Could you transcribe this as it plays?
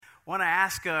I want to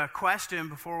ask a question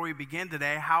before we begin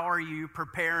today. How are you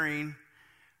preparing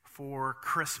for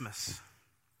Christmas?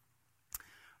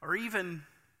 Or even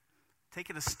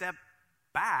taking a step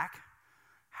back,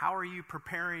 how are you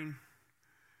preparing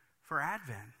for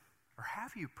Advent? Or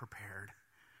have you prepared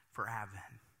for Advent?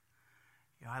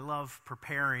 I love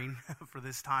preparing for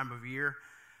this time of year.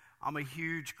 I'm a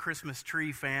huge Christmas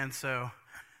tree fan, so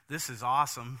this is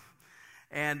awesome.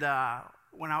 And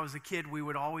when I was a kid, we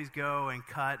would always go and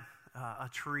cut a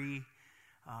tree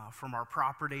from our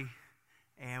property,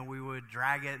 and we would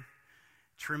drag it,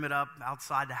 trim it up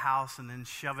outside the house, and then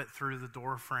shove it through the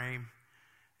door frame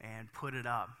and put it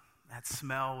up. That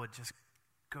smell would just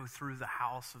go through the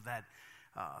house of that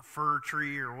fir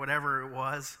tree or whatever it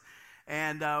was.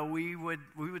 And we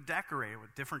would decorate it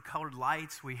with different colored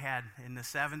lights. We had, in the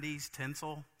 70s,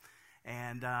 tinsel.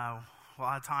 And a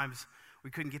lot of times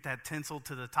we couldn't get that tinsel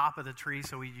to the top of the tree,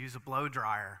 so we'd use a blow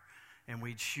dryer. And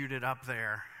we'd shoot it up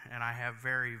there. And I have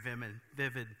very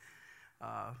vivid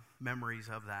memories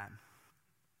of that.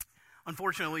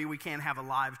 Unfortunately, we can't have a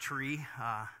live tree.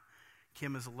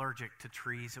 Kim is allergic to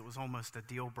trees. It was almost a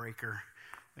deal breaker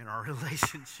in our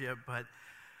relationship. But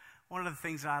one of the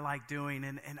things that I like doing,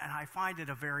 and I find it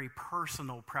a very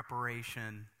personal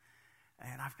preparation,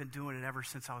 and I've been doing it ever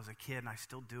since I was a kid, and I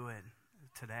still do it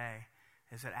today,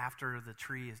 is that after the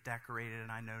tree is decorated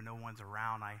and I know no one's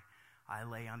around, I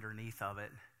lay underneath of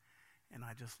it, and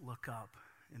I just look up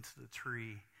into the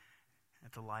tree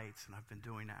at the lights, and I've been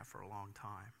doing that for a long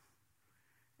time.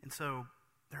 And so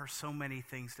there are so many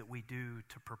things that we do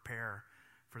to prepare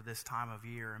for this time of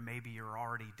year, and maybe you're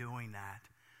already doing that.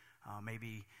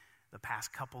 Maybe the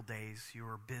past couple days you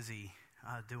were busy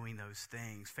doing those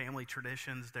things. Family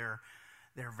traditions, they're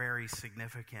very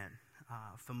significant,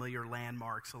 familiar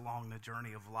landmarks along the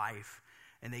journey of life,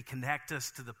 and they connect us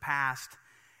to the past,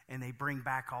 and they bring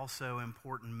back also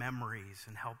important memories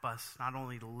and help us not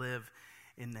only to live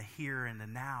in the here and the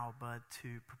now, but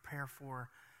to prepare for,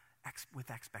 with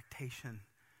expectation,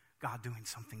 God doing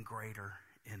something greater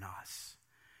in us.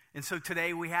 And so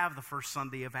today we have the first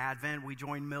Sunday of Advent. We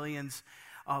join millions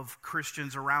of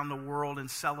Christians around the world and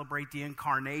celebrate the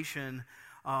incarnation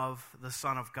of the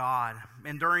Son of God.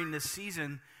 And during this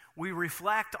season, we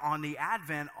reflect on the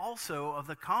advent also of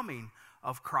the coming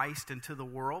of Christ into the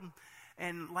world.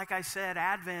 And like I said,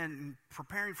 Advent and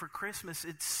preparing for Christmas,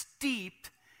 it's steeped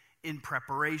in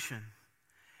preparation.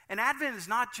 And Advent is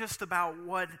not just about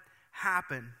what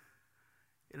happened.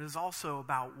 It is also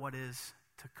about what is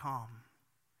to come.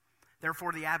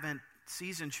 Therefore, the Advent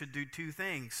season should do two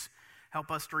things.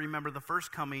 Help us to remember the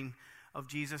first coming of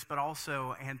Jesus, but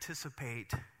also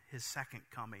anticipate his second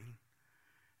coming.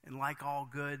 And like all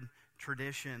good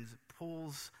traditions, it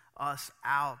pulls us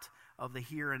out of the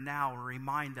here and now and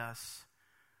remind us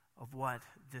of what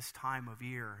this time of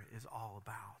year is all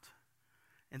about.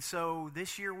 And so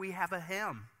this year we have a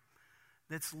hymn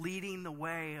that's leading the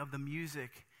way of the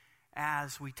music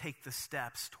as we take the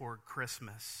steps toward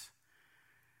Christmas.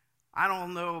 I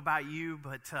don't know about you,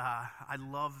 but I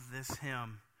love this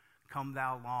hymn, Come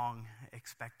Thou Long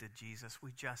Expected Jesus.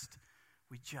 We just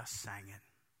sang it.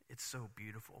 It's so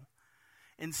beautiful.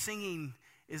 And singing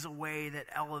is a way that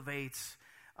elevates,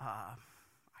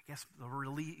 the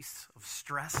release of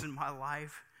stress in my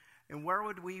life. And where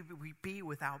would we be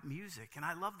without music? And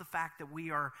I love the fact that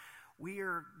we are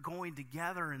going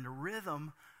together in the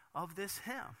rhythm of this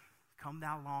hymn, Come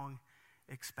Thou Long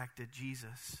Expected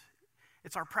Jesus.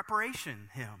 It's our preparation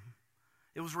hymn.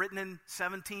 It was written in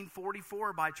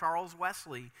 1744 by Charles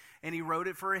Wesley, and he wrote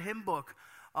it for a hymn book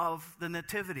of the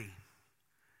Nativity.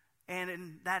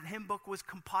 And that hymn book was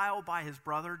compiled by his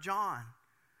brother John.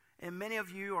 And many of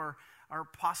you are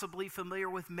possibly familiar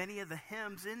with many of the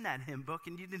hymns in that hymn book,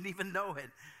 and you didn't even know it.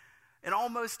 And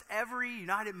almost every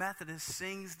United Methodist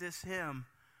sings this hymn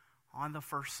on the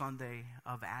first Sunday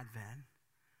of Advent.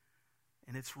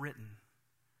 And it's written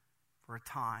for a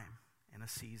time and a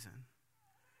season.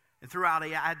 And throughout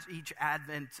each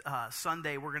Advent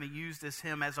Sunday, we're going to use this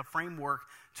hymn as a framework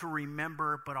to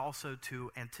remember, but also to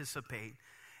anticipate.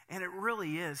 And it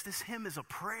really is. This hymn is a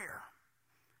prayer.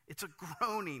 It's a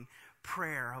groaning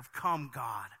prayer of come,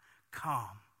 God,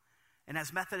 come. And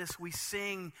as Methodists, we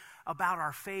sing about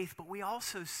our faith, but we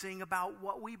also sing about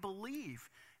what we believe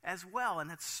as well. And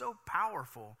it's so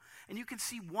powerful. And you can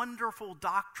see wonderful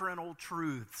doctrinal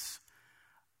truths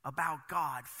about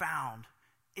God found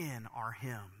in our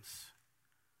hymns.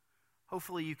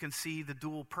 Hopefully you can see the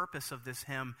dual purpose of this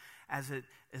hymn as it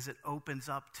opens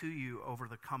up to you over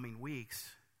the coming weeks,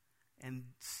 and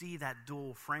see that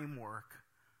dual framework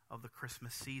of the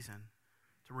Christmas season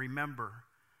to remember,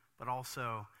 but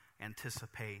also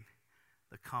anticipate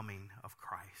the coming of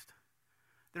Christ.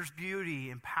 There's beauty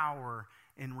and power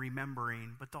in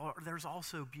remembering, but there's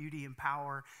also beauty and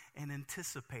power in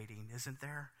anticipating, isn't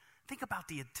there? Think about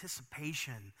the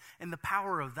anticipation and the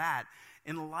power of that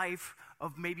in the life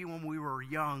of maybe when we were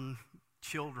young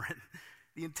children.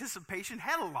 The anticipation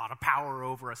had a lot of power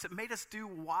over us. It made us do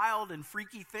wild and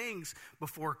freaky things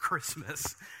before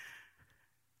Christmas.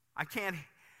 I can't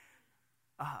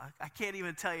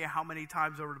even tell you how many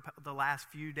times over the last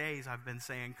few days I've been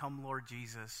saying, "Come, Lord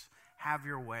Jesus, have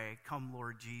your way. Come,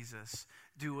 Lord Jesus,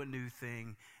 do a new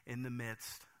thing in the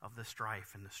midst of the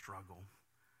strife and the struggle."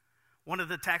 One of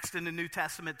the texts in the New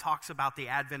Testament talks about the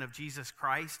advent of Jesus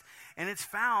Christ, and it's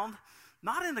found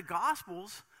not in the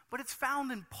Gospels, but it's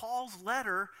found in Paul's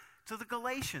letter to the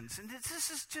Galatians. And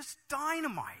this is just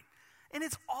dynamite, and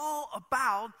it's all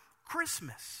about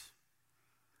Christmas.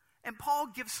 And Paul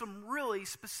gives some really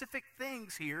specific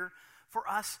things here for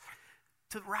us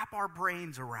to wrap our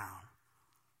brains around.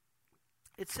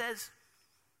 It says,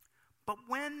 "But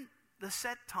when the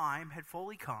set time had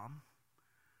fully come,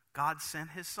 God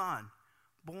sent his Son,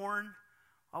 born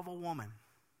of a woman,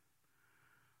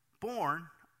 born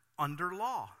under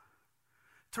law,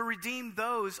 to redeem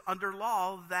those under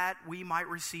law, that we might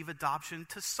receive adoption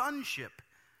to sonship,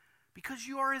 because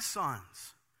you are his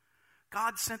sons.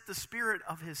 God sent the Spirit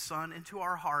of his Son into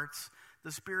our hearts,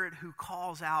 the Spirit who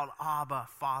calls out, 'Abba,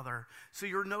 Father.' So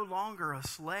you're no longer a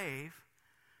slave,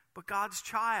 but God's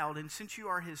child. And since you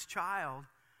are his child,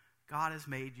 God has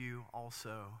made you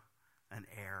also an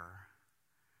heir."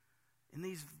 In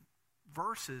these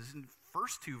verses, in the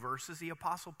first two verses, the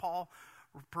Apostle Paul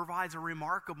provides a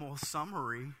remarkable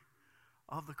summary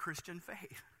of the Christian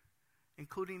faith,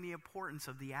 including the importance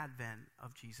of the advent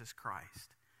of Jesus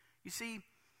Christ. You see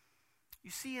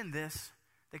in this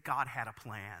that God had a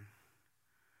plan.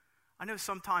 I know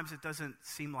sometimes it doesn't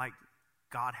seem like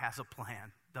God has a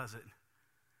plan, does it?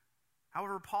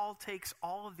 However, Paul takes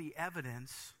all of the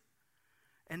evidence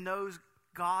and knows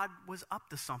God was up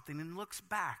to something and looks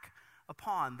back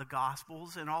upon the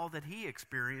Gospels and all that he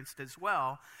experienced as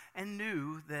well and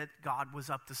knew that God was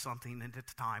up to something and that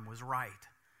the time was right.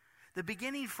 The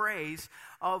beginning phrase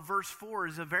of verse 4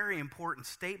 is a very important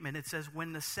statement. It says,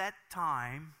 "When the set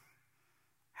time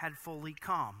had fully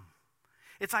come."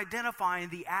 It's identifying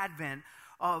the advent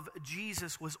of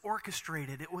Jesus was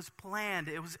orchestrated, it was planned,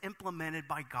 it was implemented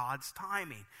by God's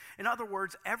timing. In other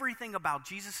words, everything about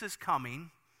Jesus'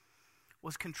 coming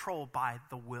was controlled by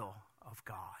the will of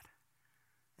God.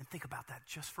 And think about that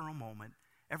just for a moment.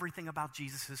 Everything about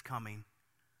Jesus' coming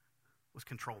was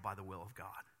controlled by the will of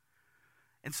God.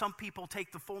 And some people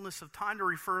take the fullness of time to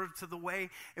refer to the way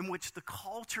in which the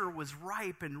culture was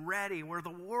ripe and ready, where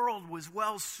the world was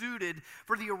well suited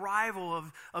for the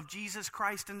arrival of Jesus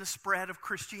Christ and the spread of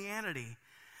Christianity.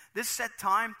 This set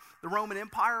time, the Roman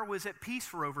Empire was at peace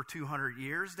for over 200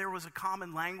 years. There was a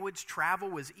common language.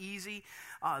 Travel was easy.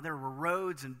 There were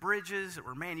roads and bridges that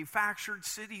were manufactured.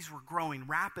 Cities were growing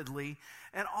rapidly.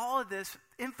 And all of this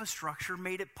infrastructure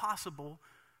made it possible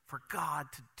for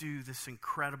God to do this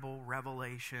incredible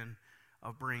revelation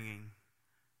of bringing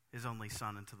his only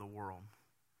Son into the world.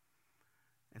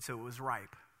 And so it was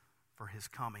ripe for his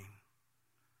coming.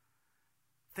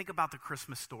 Think about the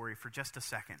Christmas story for just a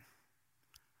second.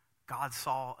 God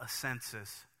saw a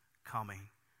census coming.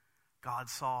 God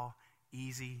saw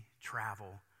easy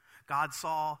travel. God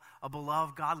saw a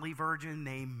beloved godly virgin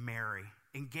named Mary,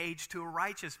 engaged to a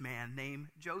righteous man named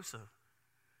Joseph.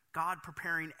 God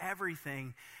preparing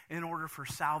everything in order for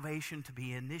salvation to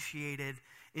be initiated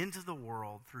into the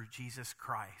world through Jesus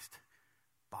Christ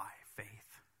by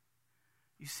faith.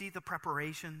 You see the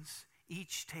preparations,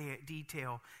 each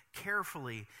detail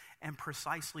carefully and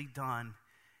precisely done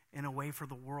in a way for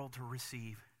the world to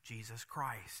receive Jesus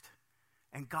Christ.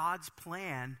 And God's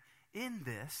plan in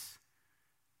this,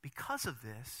 because of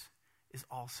this, is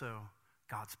also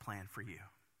God's plan for you.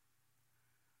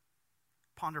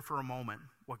 Ponder for a moment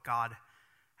what God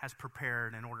has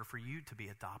prepared in order for you to be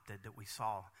adopted that we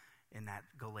saw in that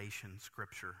Galatian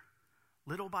scripture.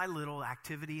 Little by little,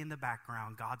 activity in the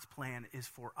background, God's plan is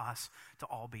for us to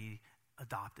all be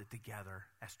adopted together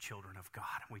as children of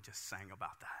God. We just sang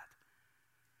about that.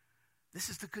 This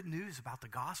is the good news about the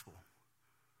gospel.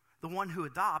 The one who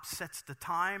adopts sets the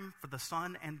time for the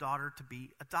son and daughter to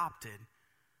be adopted,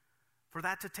 for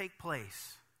that to take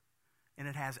place. And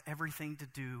it has everything to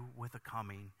do with the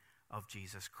coming of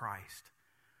Jesus Christ.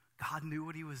 God knew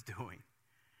what he was doing.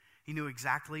 He knew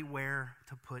exactly where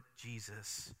to put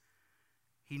Jesus.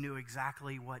 He knew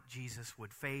exactly what Jesus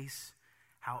would face,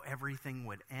 how everything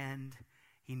would end.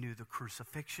 He knew the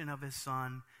crucifixion of his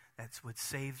son that would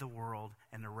save the world,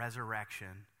 and the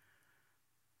resurrection,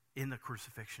 in the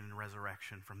crucifixion and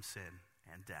resurrection from sin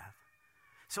and death.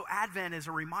 So Advent is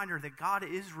a reminder that God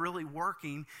is really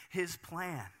working his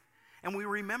plan. And we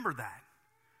remember that.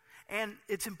 And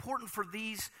it's important for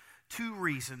these two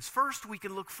reasons. First, we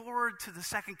can look forward to the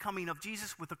second coming of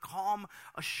Jesus with a calm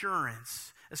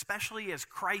assurance, especially as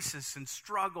crisis and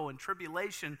struggle and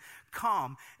tribulation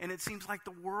come, and it seems like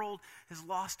the world has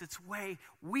lost its way.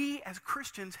 We as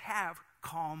Christians have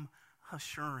calm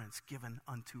assurance given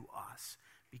unto us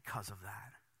because of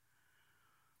that.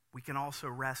 We can also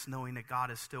rest knowing that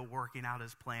God is still working out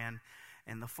his plan,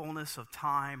 and the fullness of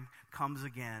time comes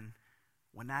again.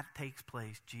 When that takes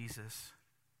place, Jesus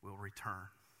will return.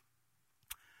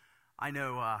 I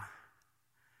know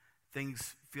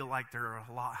things feel like they're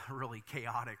a lot really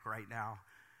chaotic right now.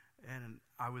 And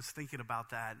I was thinking about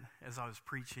that as I was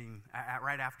preaching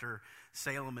right after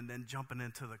Salem, and then jumping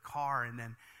into the car, and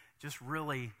then just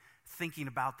really thinking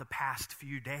about the past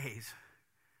few days.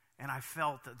 And I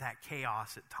felt that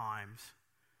chaos at times.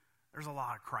 There's a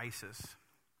lot of crisis.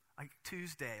 Like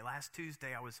last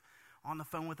Tuesday, I was on the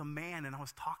phone with a man, and I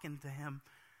was talking to him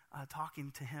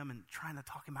and trying to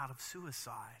talk him out of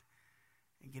suicide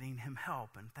and getting him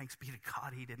help. And thanks be to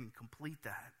God, he didn't complete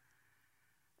that.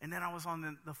 And then I was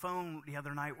on the phone the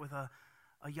other night with a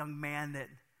young man that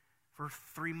for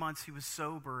 3 months he was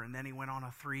sober, and then he went on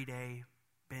a 3-day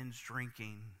binge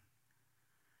drinking.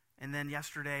 And then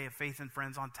yesterday at Faith and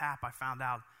Friends on Tap, I found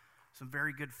out some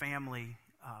very good family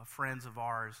friends of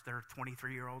ours, their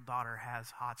 23-year-old daughter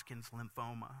has Hodgkin's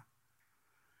lymphoma.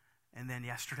 And then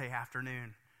yesterday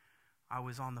afternoon, I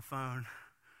was on the phone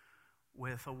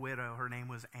with a widow. Her name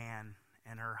was Ann,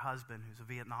 and her husband, who's a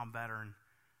Vietnam veteran,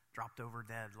 dropped over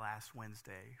dead last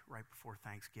Wednesday, right before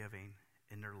Thanksgiving,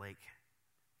 in their lake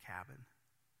cabin.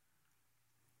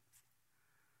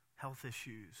 Health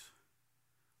issues,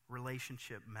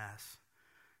 relationship mess,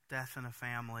 death in a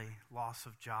family, loss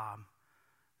of job.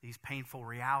 These painful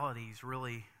realities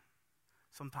really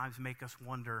sometimes make us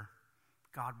wonder,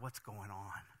 God, what's going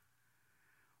on?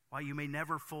 While you may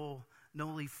never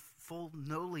know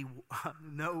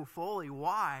fully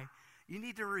why, you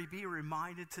need to be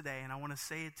reminded today, and I want to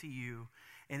say it to you,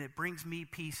 and it brings me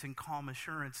peace and calm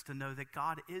assurance to know that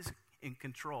God is in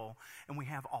control, and we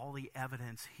have all the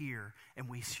evidence here, and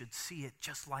we should see it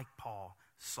just like Paul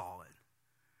saw it.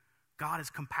 God is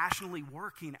compassionately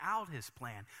working out his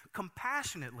plan,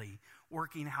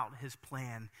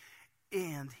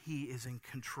 and he is in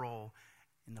control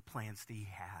in the plans that he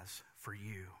has for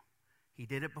you. He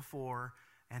did it before,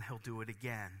 and he'll do it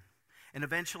again. And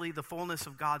eventually, the fullness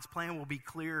of God's plan will be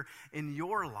clear in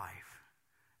your life.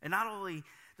 And not only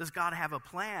does God have a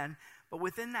plan, but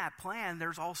within that plan,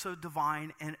 there's also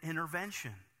divine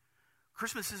intervention.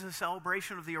 Christmas is a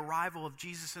celebration of the arrival of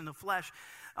Jesus in the flesh,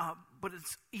 but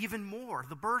it's even more.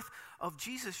 The birth of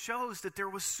Jesus shows that there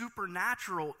was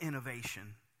supernatural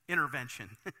intervention.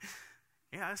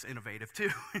 Yeah, that's innovative too.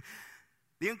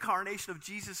 The incarnation of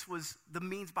Jesus was the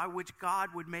means by which God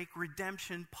would make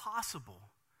redemption possible.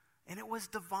 And it was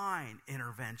divine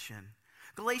intervention.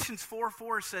 Galatians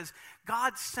 4:4 says,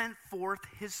 God sent forth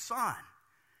his Son.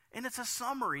 And it's a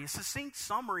succinct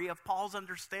summary of Paul's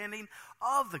understanding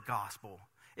of the gospel.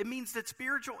 It means that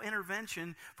spiritual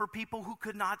intervention for people who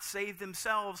could not save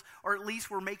themselves, or at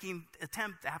least were making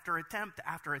attempt after attempt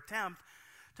after attempt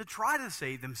to try to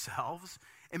save themselves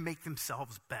and make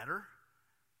themselves better.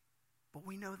 But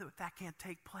we know that can't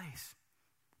take place.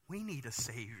 We need a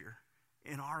Savior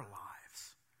in our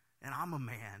lives. And I'm a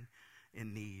man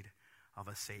in need of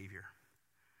a Savior.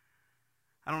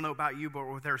 I don't know about you,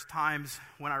 but there's times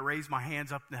when I raise my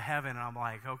hands up to heaven and I'm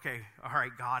like, okay, all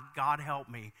right, God help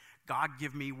me. God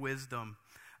give me wisdom.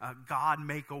 God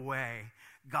make a way.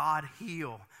 God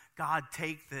heal. God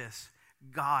take this.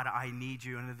 God, I need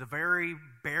you. And at the very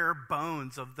bare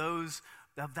bones of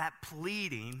that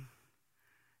pleading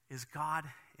is God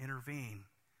intervene.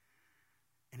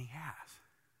 And he has.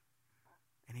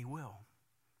 And he will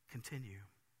continue.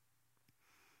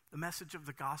 The message of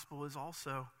the gospel is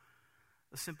also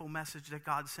a simple message that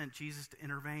God sent Jesus to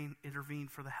intervene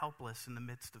for the helpless in the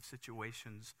midst of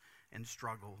situations and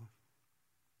struggle.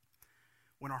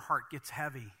 When our heart gets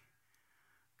heavy,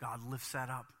 God lifts that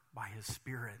up by his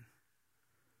Spirit.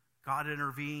 God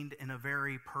intervened in a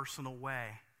very personal way.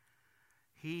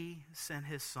 He sent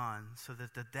his Son so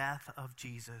that the death of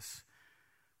Jesus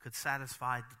could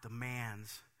satisfy the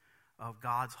demands of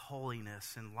God's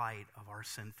holiness in light of our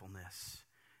sinfulness.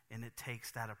 And it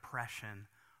takes that oppression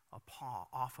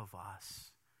off of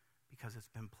us because it's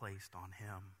been placed on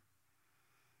him.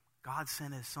 God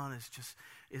sent his Son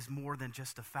is more than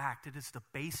just a fact. It is the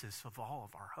basis of all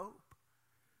of our hope.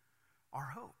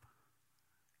 Our hope.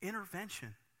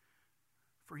 Intervention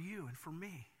for you and for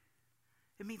me.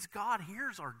 It means God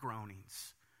hears our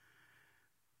groanings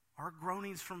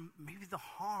from maybe the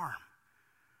harm,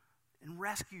 and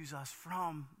rescues us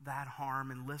from that harm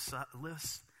and lifts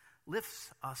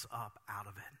us up out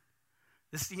of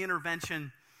it. The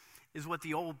intervention is what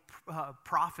the old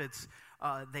prophets,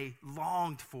 they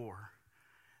longed for.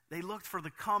 They looked for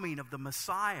the coming of the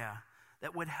Messiah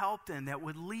that would help them, that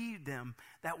would lead them,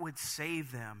 that would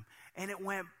save them. And it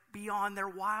went beyond their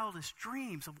wildest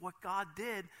dreams of what God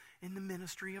did in the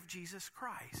ministry of Jesus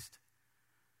Christ.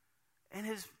 And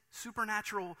his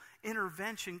supernatural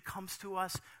intervention comes to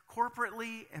us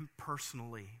corporately and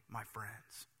personally, my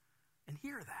friends. And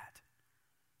hear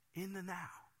that in the now,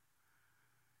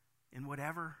 in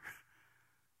whatever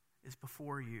is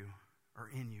before you or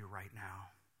in you right now.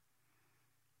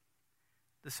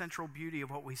 The central beauty of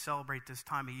what we celebrate this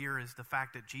time of year is the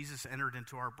fact that Jesus entered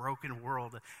into our broken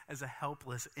world as a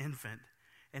helpless infant.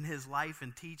 And his life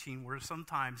and teaching were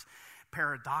sometimes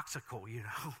paradoxical,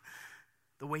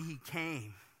 the way he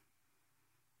came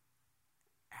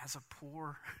as a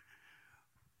poor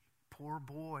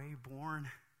boy born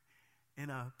in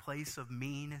a place of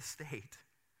mean estate.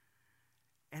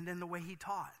 And then the way he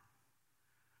taught.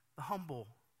 The humble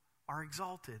are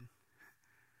exalted.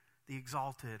 The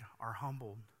exalted are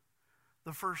humbled.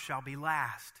 The first shall be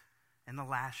last, and the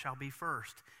last shall be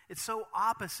first. It's so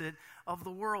opposite of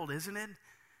the world, isn't it?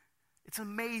 It's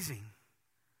amazing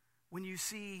when you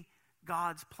see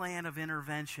God's plan of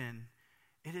intervention.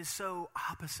 It is so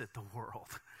opposite the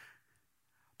world.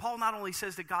 Paul not only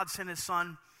says that God sent his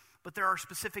son, but there are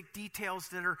specific details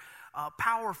that are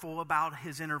powerful about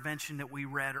his intervention that we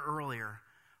read earlier.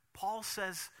 Paul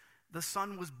says the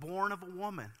son was born of a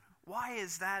woman. Why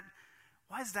is that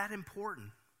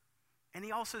important? And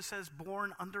he also says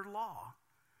born under law.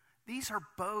 These are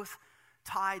both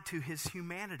tied to his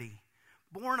humanity.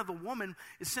 Born of a woman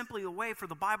is simply a way for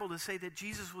the Bible to say that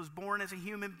Jesus was born as a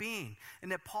human being, and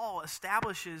that Paul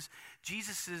establishes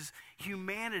Jesus'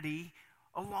 humanity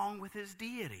along with his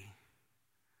deity.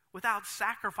 Without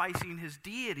sacrificing his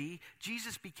deity,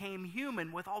 Jesus became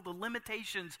human with all the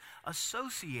limitations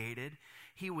associated.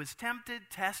 He was tempted,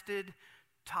 tested,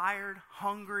 tired,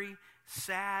 hungry,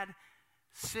 sad,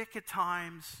 sick at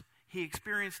times. He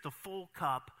experienced the full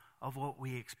cup of what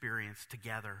we experience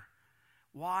together.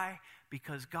 Why?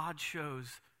 Because God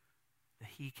shows that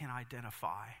he can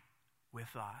identify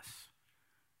with us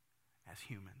as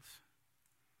humans.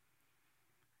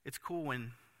 It's cool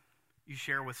when you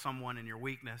share with someone in your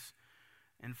weakness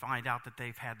and find out that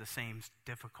they've had the same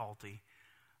difficulty.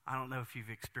 I don't know if you've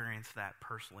experienced that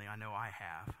personally. I know I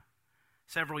have.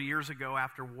 Several years ago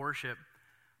after worship,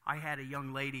 I had a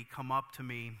young lady come up to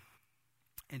me,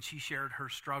 and she shared her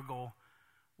struggle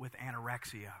with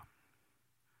anorexia.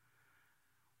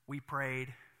 We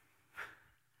prayed.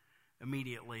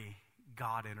 Immediately,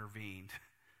 God intervened.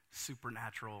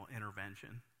 Supernatural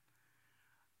intervention.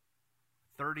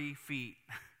 30 feet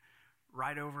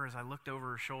right over, as I looked over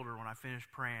her shoulder when I finished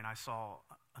praying, I saw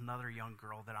another young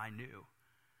girl that I knew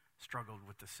struggled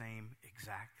with the same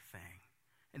exact thing.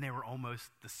 And they were almost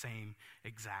the same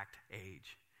exact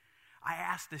age. I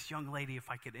asked this young lady if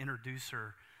I could introduce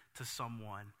her to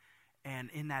someone.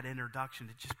 And in that introduction,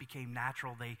 it just became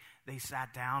natural. They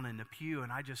sat down in the pew,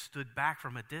 and I just stood back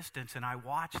from a distance, and I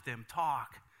watched them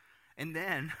talk. And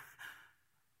then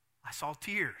I saw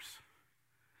tears.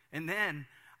 And then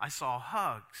I saw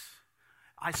hugs.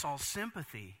 I saw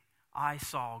sympathy. I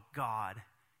saw God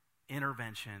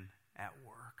intervention at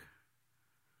work.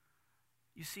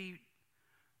 You see,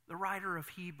 the writer of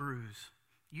Hebrews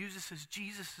uses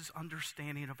Jesus'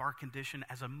 understanding of our condition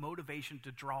as a motivation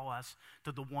to draw us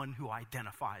to the one who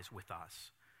identifies with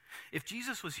us. If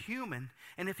Jesus was human,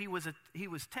 and if he was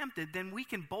tempted, then we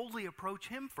can boldly approach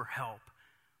him for help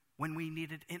when we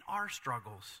need it in our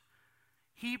struggles.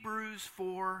 Hebrews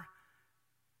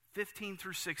 4:15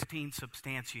 through 16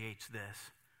 substantiates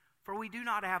this. For we do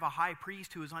not have a high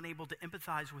priest who is unable to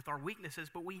empathize with our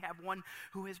weaknesses, but we have one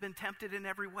who has been tempted in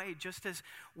every way, just as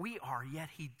we are,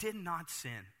 yet he did not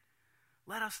sin.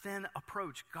 Let us then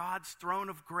approach God's throne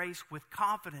of grace with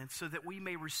confidence so that we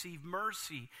may receive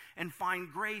mercy and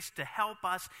find grace to help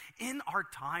us in our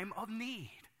time of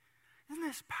need. Isn't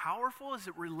this powerful as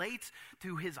it relates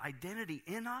to his identity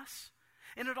in us?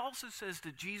 And it also says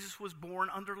that Jesus was born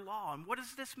under law. And what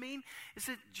does this mean? It's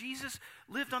that Jesus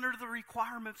lived under the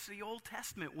requirements of the Old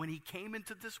Testament when he came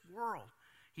into this world.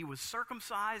 He was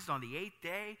circumcised on the 8th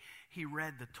day. He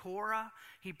read the Torah.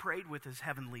 He prayed with his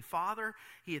heavenly Father.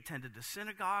 He attended the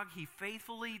synagogue. He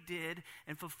faithfully did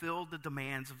and fulfilled the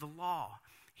demands of the law.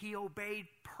 He obeyed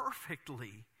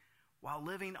perfectly while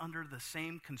living under the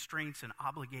same constraints and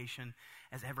obligation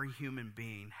as every human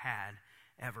being had.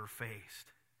 ever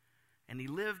faced. And he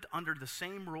lived under the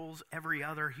same rules every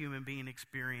other human being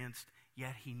experienced,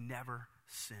 yet he never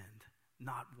sinned,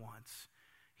 not once.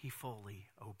 He fully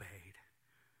obeyed.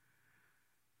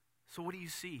 So what do you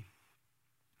see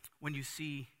when you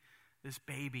see this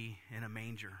baby in a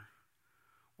manger?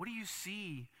 What do you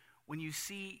see when you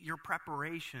see your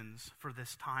preparations for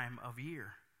this time of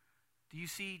year? Do you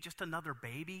see just another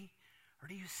baby, or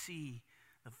do you see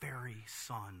the very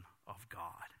Son of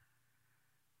God?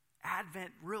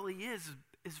 Advent really is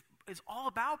all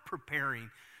about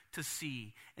preparing to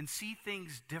see and see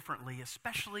things differently,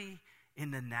 especially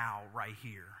in the now, right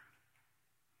here.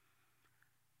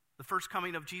 The first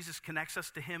coming of Jesus connects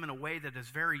us to him in a way that is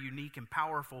very unique and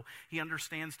powerful. He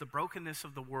understands the brokenness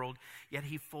of the world, yet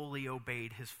he fully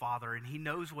obeyed his Father, and he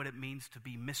knows what it means to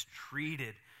be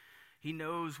mistreated. He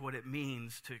knows what it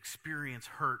means to experience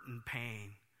hurt and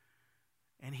pain.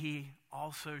 And he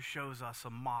also shows us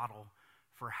a model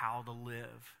for how to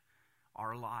live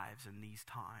our lives in these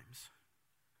times.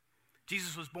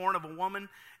 Jesus was born of a woman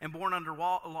and born under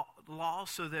law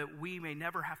so that we may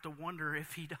never have to wonder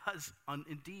if he does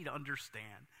indeed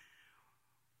understand.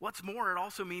 What's more, it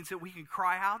also means that we can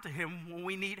cry out to him when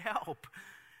we need help.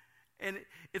 And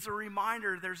it's a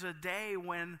reminder there's a day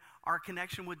when our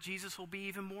connection with Jesus will be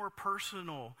even more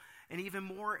personal and even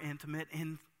more intimate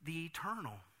in the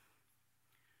eternal.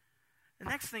 The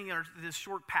next thing this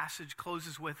short passage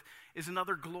closes with is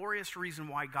another glorious reason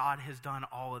why God has done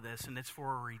all of this, and it's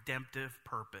for a redemptive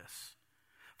purpose.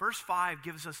 Verse 5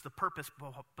 gives us the purpose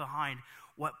behind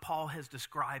what Paul has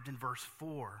described in verse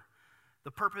 4. The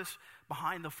purpose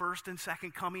behind the first and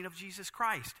second coming of Jesus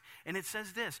Christ. And it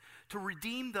says this, to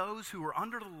redeem those who are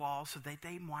under the law so that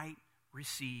they might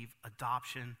receive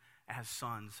adoption as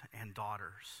sons and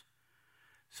daughters.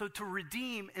 So to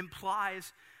redeem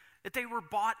implies that they were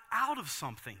bought out of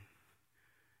something.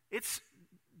 It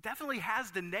definitely has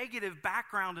the negative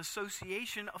background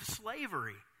association of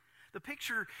slavery. The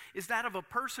picture is that of a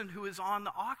person who is on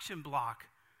the auction block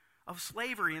of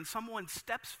slavery, and someone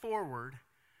steps forward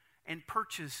and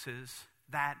purchases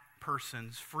that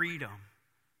person's freedom.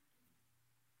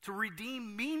 To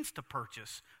redeem means to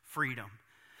purchase freedom.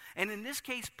 And in this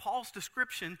case, Paul's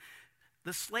description,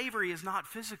 the slavery is not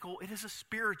physical, it is a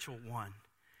spiritual one.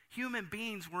 Human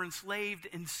beings were enslaved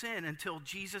in sin until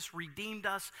Jesus redeemed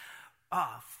us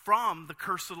from the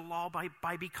curse of the law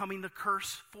by becoming the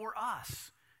curse for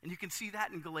us. And you can see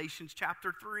that in Galatians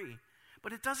chapter 3.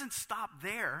 But it doesn't stop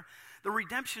there. The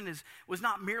redemption was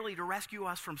not merely to rescue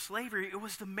us from slavery, it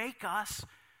was to make us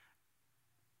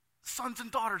sons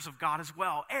and daughters of God as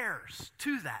well, heirs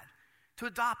to that. To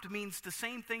adopt means the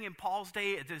same thing in Paul's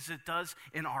day as it does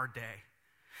in our day.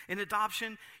 In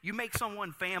adoption, you make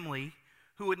someone family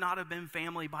who would not have been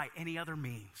family by any other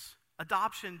means.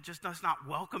 Adoption just does not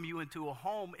welcome you into a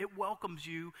home, it welcomes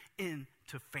you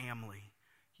into family.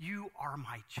 You are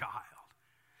my child.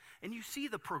 And you see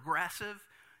the progressive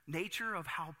nature of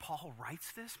how Paul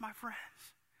writes this, my friends?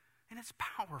 And it's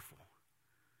powerful.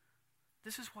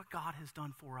 This is what God has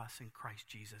done for us in Christ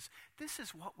Jesus. This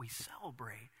is what we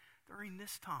celebrate during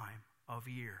this time of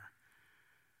year.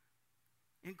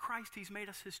 In Christ, he's made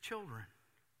us his children.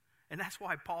 And that's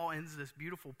why Paul ends this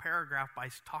beautiful paragraph by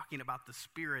talking about the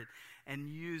Spirit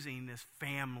and using this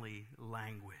family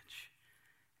language.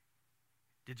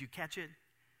 Did you catch it?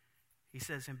 He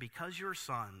says, and because you're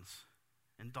sons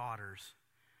and daughters,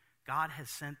 God has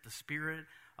sent the Spirit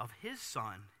of his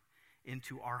Son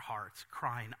into our hearts,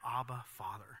 crying, Abba,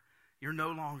 Father. You're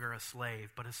no longer a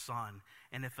slave, but a son.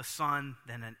 And if a son,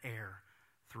 then an heir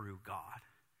through God.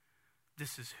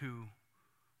 This is who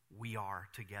we are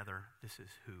together. This is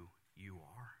who you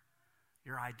are.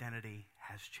 Your identity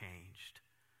has changed.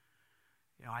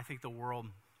 You know, I think the world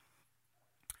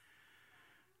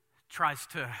tries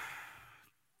to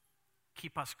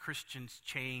keep us Christians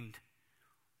chained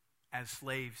as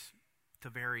slaves to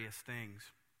various things.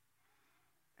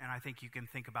 And I think you can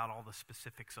think about all the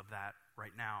specifics of that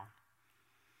right now.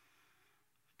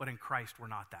 But in Christ, we're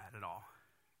not that at all.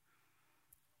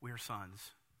 We are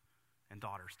sons and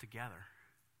daughters together,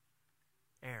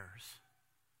 heirs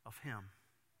of him.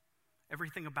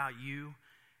 Everything about you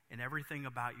and everything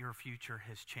about your future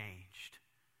has changed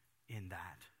in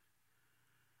that.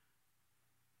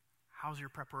 How's your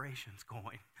preparations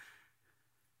going?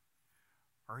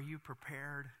 Are you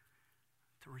prepared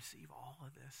to receive all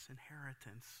of this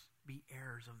inheritance, be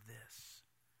heirs of this?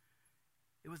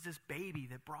 It was this baby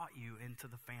that brought you into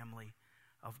the family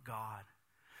of God.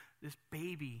 This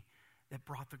baby that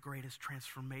brought the greatest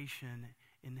transformation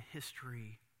in the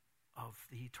history of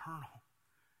the eternal.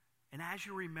 And as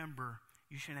you remember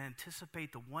You should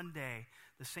anticipate the one day,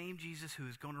 the same Jesus who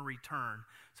is going to return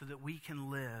so that we can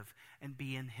live and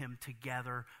be in him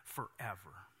together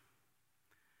forever.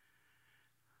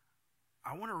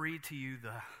 I want to read to you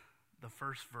the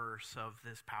first verse of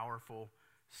this powerful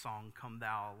song, Come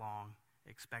Thou Along,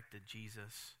 Expected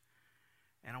Jesus.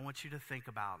 And I want you to think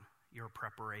about your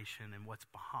preparation and what's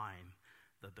behind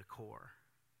the decor.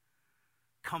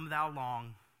 Come thou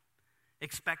long,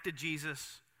 expected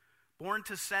Jesus, born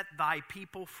to set thy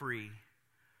people free.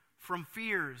 From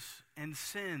fears and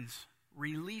sins,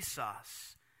 release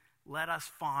us. Let us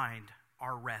find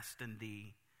our rest in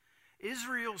thee.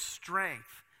 Israel's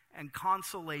strength and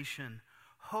consolation,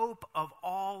 hope of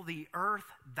all the earth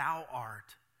thou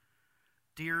art.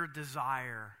 Dear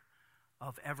desire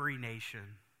of every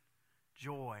nation,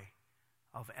 joy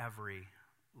of every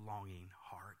longing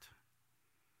heart.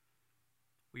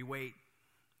 We wait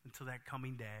until that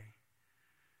coming day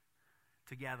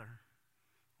together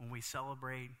when we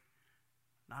celebrate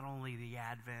not only the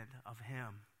advent of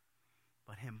him,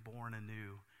 but him born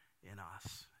anew in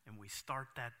us. And we start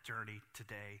that journey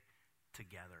today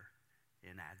together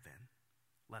in Advent.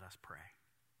 Let us pray.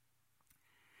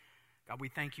 God, we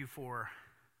thank you for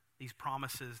these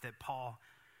promises that Paul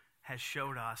has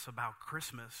showed us about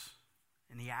Christmas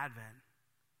and the Advent.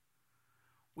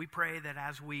 We pray that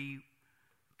as we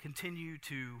continue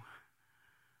to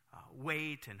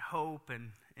wait and hope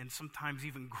and sometimes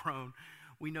even groan,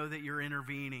 we know that you're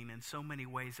intervening in so many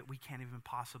ways that we can't even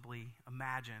possibly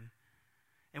imagine.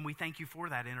 And we thank you for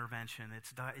that intervention.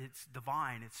 It's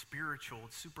divine, it's spiritual,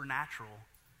 it's supernatural.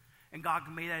 And God,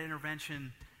 may that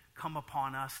intervention come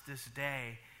upon us this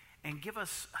day and give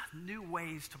us new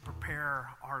ways to prepare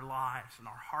our lives and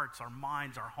our hearts, our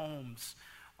minds, our homes,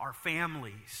 our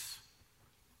families,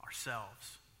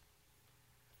 ourselves.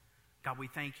 God, we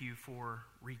thank you for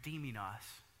redeeming us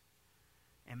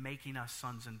and making us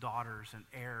sons and daughters and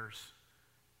heirs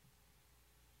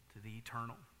to the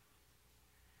eternal.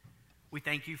 We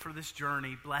thank you for this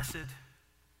journey. Blessed,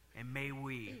 and may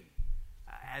we,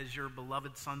 as your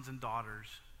beloved sons and daughters,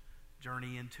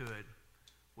 journey into it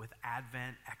with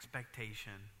Advent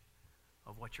expectation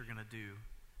of what you're going to do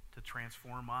to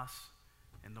transform us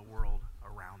and the world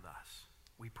around us.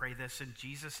 We pray this in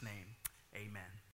Jesus' name. Amen.